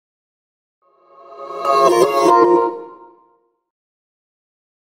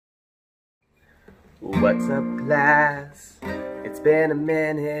What's up, class? It's been a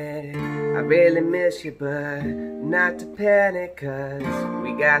minute. I really miss you, but not to panic, 'cause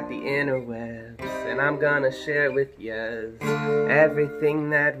we got the interwebs, and I'm gonna share with you everything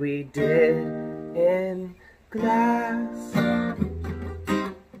that we did in class.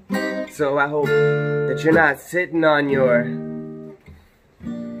 So I hope that you're not sitting on your...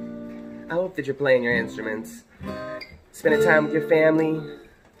 I hope that you're playing your instruments, spending time with your family,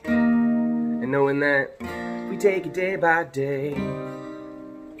 and knowing that we take it day by day.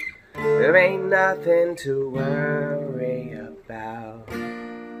 There ain't nothing to worry about.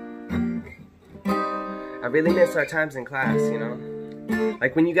 I really miss our times in class, you know?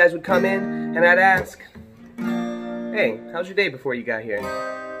 Like when you guys would come in and I'd ask, hey, how's your day before you got here?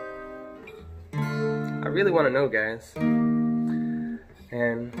 I really want to know, guys.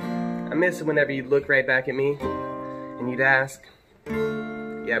 And I miss it whenever you'd look right back at me and you'd ask,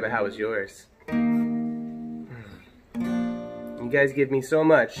 yeah, but how was yours? You guys give me so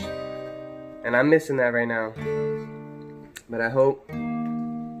much, and I'm missing that right now. But I hope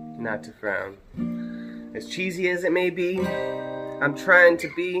not to frown. As cheesy as it may be, I'm trying to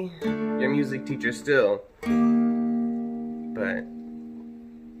be your music teacher still. But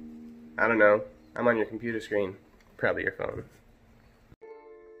I don't know. I'm on your computer screen, probably your phone.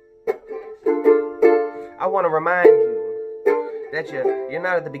 I want to remind you that you're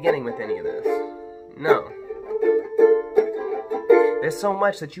not at the beginning with any of this. No. There's so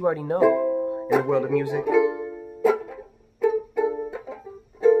much that you already know in the world of music.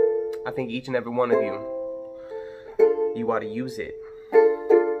 I think each and every one of you ought to use it.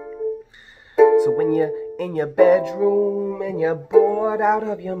 So when you're in your bedroom and you're bored out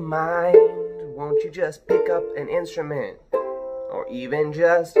of your mind, won't you just pick up an instrument? Or even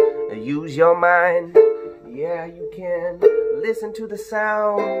just use your mind? Yeah, you can listen to the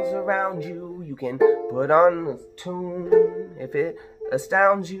sounds around you. You can put on a tune if it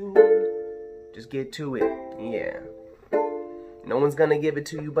astounds you. Just get to it, yeah. No one's gonna give it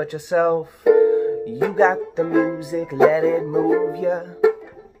to you but yourself. You got the music, let it move ya.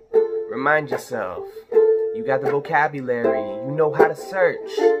 Remind yourself, you got the vocabulary, you know how to search.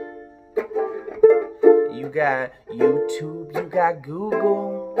 You got YouTube, you got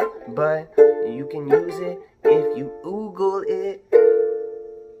Google, but you can use it if you Google it.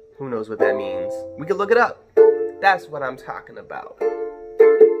 Who knows what that means? We can look it up. That's what I'm talking about.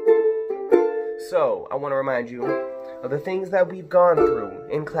 So, I want to remind you of the things that we've gone through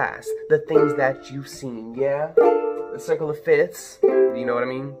in class. The things that you've seen, yeah? The circle of fifths, you know what I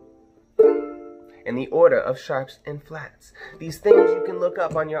mean? And the order of sharps and flats. These things you can look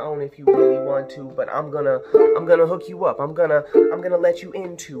up on your own if you really want to, but I'm gonna hook you up. I'm gonna let you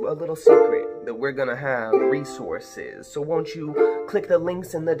into a little secret that we're gonna have resources. So won't you click the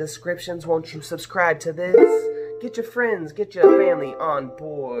links in the descriptions? Won't you subscribe to this? Get your friends, get your family on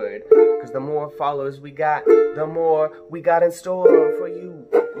board. Because the more followers we got, the more we got in store for you.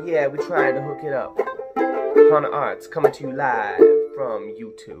 Yeah, we're trying to hook it up. Hana Arts coming to you live from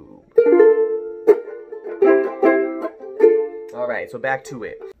YouTube. Alright, so back to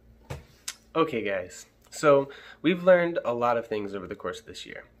it. Okay, guys. So, we've learned a lot of things over the course of this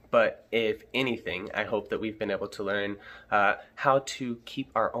year. But if anything, I hope that we've been able to learn how to keep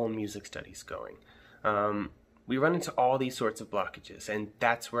our own music studies going. We run into all these sorts of blockages, and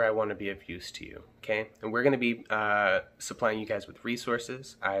that's where I want to be of use to you, okay? And we're going to be supplying you guys with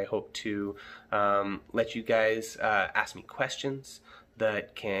resources. I hope to let you guys ask me questions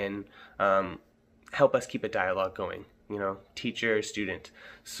that can help us keep a dialogue going, you know, teacher, student.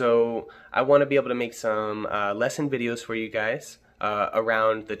 So I want to be able to make some lesson videos for you guys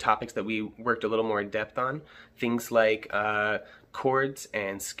around the topics that we worked a little more in depth on. Things like chords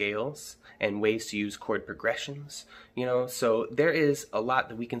and scales and ways to use chord progressions, you know. So there is a lot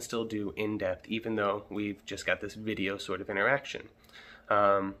that we can still do in depth even though we've just got this video sort of interaction.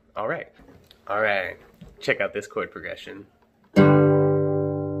 Alright, check out this chord progression.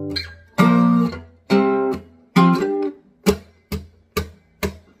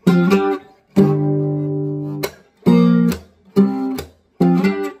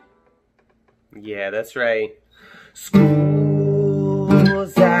 Yeah, that's right.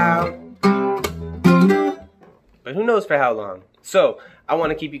 School's out. But who knows for how long. So, I want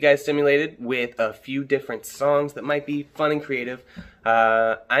to keep you guys stimulated with a few different songs that might be fun and creative.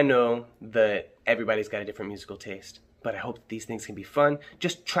 I know that everybody's got a different musical taste, but I hope that these things can be fun.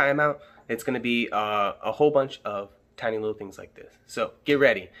 Just try them out. It's going to be a whole bunch of tiny little things like this. So, get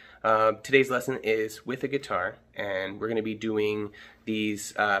ready. Today's lesson is with a guitar, and we're going to be doing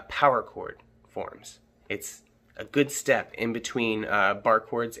these power chord forms. It's a good step in between bar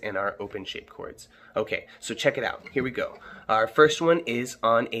chords and our open shape chords. Okay, so check it out. Here we go. Our first one is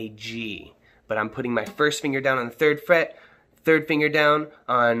on a G, but I'm putting my first finger down on the 3rd fret, third finger down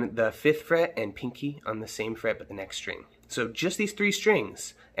on the 5th fret, and pinky on the same fret but the next string. So just these 3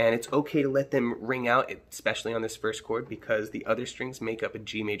 strings, and it's okay to let them ring out, especially on this first chord, because the other strings make up a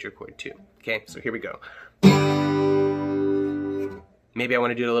G major chord too. Okay, so here we go. Maybe I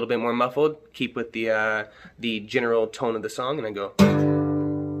want to do it a little bit more muffled, keep with the general tone of the song, and I go.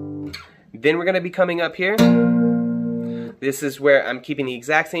 Then we're going to be coming up here. This is where I'm keeping the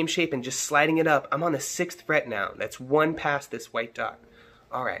exact same shape and just sliding it up. I'm on the 6th fret now. That's 1 past this white dot.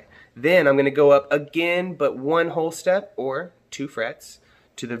 Alright, then I'm going to go up again, but 1 whole step, or 2 frets,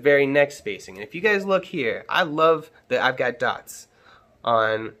 to the very next spacing. And if you guys look here, I love that I've got dots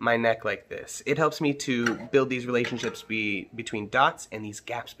on my neck like this. It helps me to build these relationships between dots and these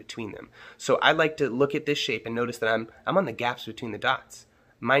gaps between them. So I like to look at this shape and notice that I'm on the gaps between the dots.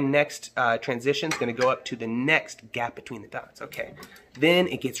 My next transition is going to go up to the next gap between the dots. Okay, then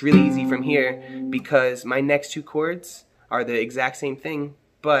it gets really easy from here because my next 2 chords are the exact same thing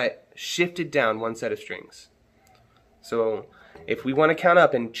but shifted down 1 set of strings. So if we want to count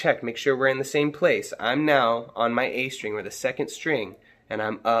up and check, make sure we're in the same place, I'm now on my A string or the 2nd string, and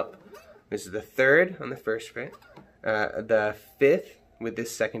I'm up. This is the 3rd on the 1st fret, the 5th with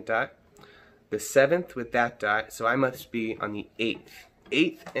this 2nd dot, the 7th with that dot, so I must be on the 8th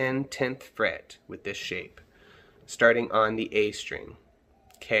and 10th fret with this shape, starting on the A string.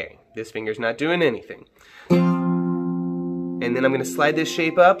 Okay, this finger's not doing anything. And then I'm going to slide this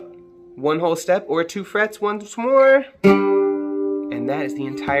shape up 1 whole step or 2 frets once more. And that is the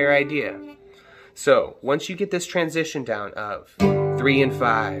entire idea. So once you get this transition down of 3 and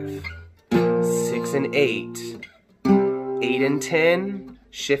 5, 6 and 8, 8 and 10,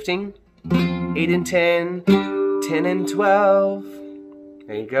 shifting, 8 and 10, 10 and 12.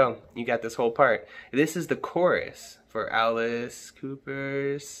 There you go. You got this whole part. This is the chorus for Alice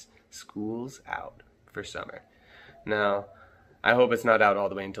Cooper's School's Out for Summer. Now, I hope it's not out all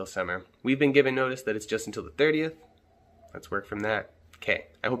the way until summer. We've been given notice that it's just until the 30th. Let's work from that. Okay,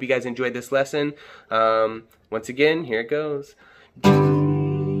 I hope you guys enjoyed this lesson. Once again, here it goes.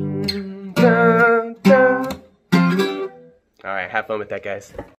 Alright, have fun with that,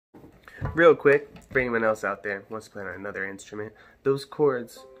 guys. Real quick, for anyone else out there who wants to play on another instrument, those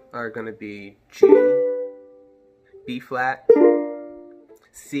chords are going to be G, B flat,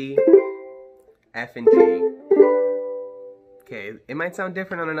 C, F, and G. Okay, it might sound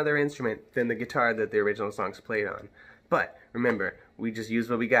different on another instrument than the guitar that the original song's played on. But remember, we just use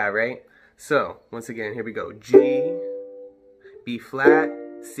what we got, right? So, once again, here we go. G, B flat,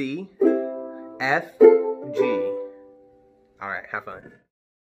 C, F, G. Alright, have fun.